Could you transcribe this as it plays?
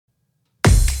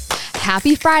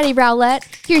Happy Friday, Rowlett.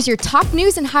 Here's your top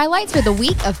news and highlights for the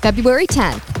week of February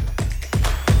 10th.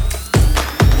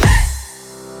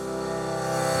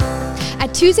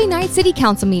 At Tuesday night City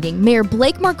Council meeting, Mayor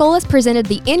Blake Margolis presented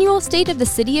the annual State of the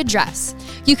City address.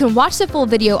 You can watch the full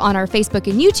video on our Facebook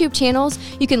and YouTube channels,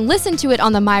 you can listen to it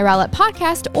on the My Rowlett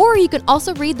podcast, or you can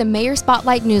also read the Mayor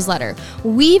Spotlight newsletter.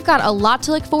 We've got a lot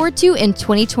to look forward to in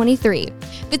 2023.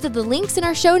 Visit the links in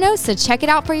our show notes to check it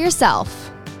out for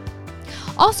yourself.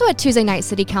 Also at Tuesday night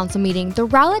City Council meeting, the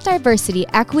Rowlett Diversity,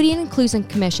 Equity, and Inclusion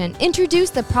Commission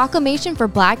introduced the Proclamation for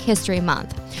Black History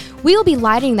Month. We will be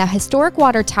lighting the historic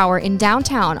water tower in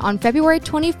downtown on February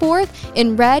 24th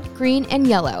in red, green, and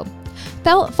yellow.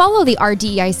 Follow the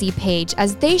RDEIC page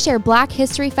as they share Black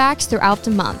history facts throughout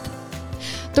the month.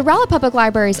 The Rowlett Public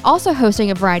Library is also hosting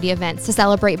a variety of events to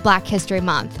celebrate Black History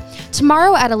Month.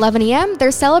 Tomorrow at 11 a.m., they're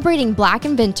celebrating Black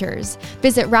Inventors.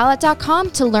 Visit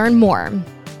rowlett.com to learn more.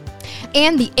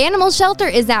 And the animal shelter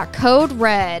is at Code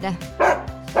Red.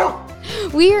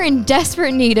 We are in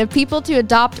desperate need of people to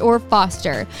adopt or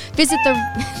foster. Visit the...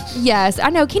 Yes, I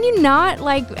know. Can you not?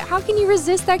 How can you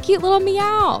resist that cute little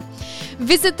meow?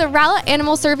 Visit the Rowlett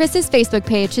Animal Services Facebook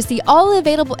page to see all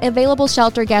available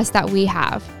shelter guests that we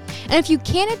have. And if you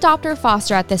can't adopt or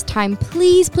foster at this time,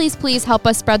 please, please, please help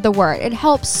us spread the word. It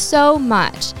helps so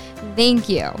much. Thank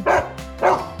you.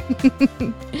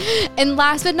 And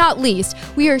last but not least,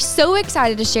 we are so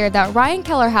excited to share that Ryan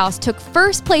Kellerhouse took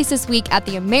first place this week at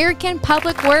the American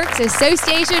Public Works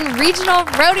Association Regional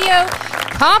Rodeo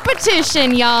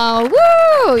Competition, y'all.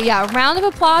 Woo! Yeah, round of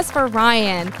applause for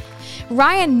Ryan.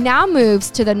 Ryan now moves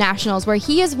to the Nationals, where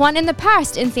he has won in the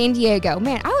past in San Diego.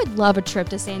 Man, I would love a trip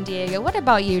to San Diego. What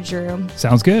about you, Drew?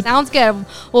 Sounds good. Sounds good.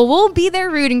 Well, we'll be there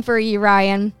rooting for you,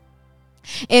 Ryan.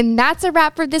 And that's a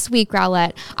wrap for this week,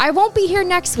 Rowlett. I won't be here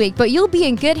next week, but you'll be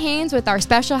in good hands with our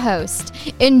special host.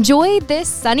 Enjoy this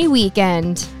sunny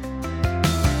weekend.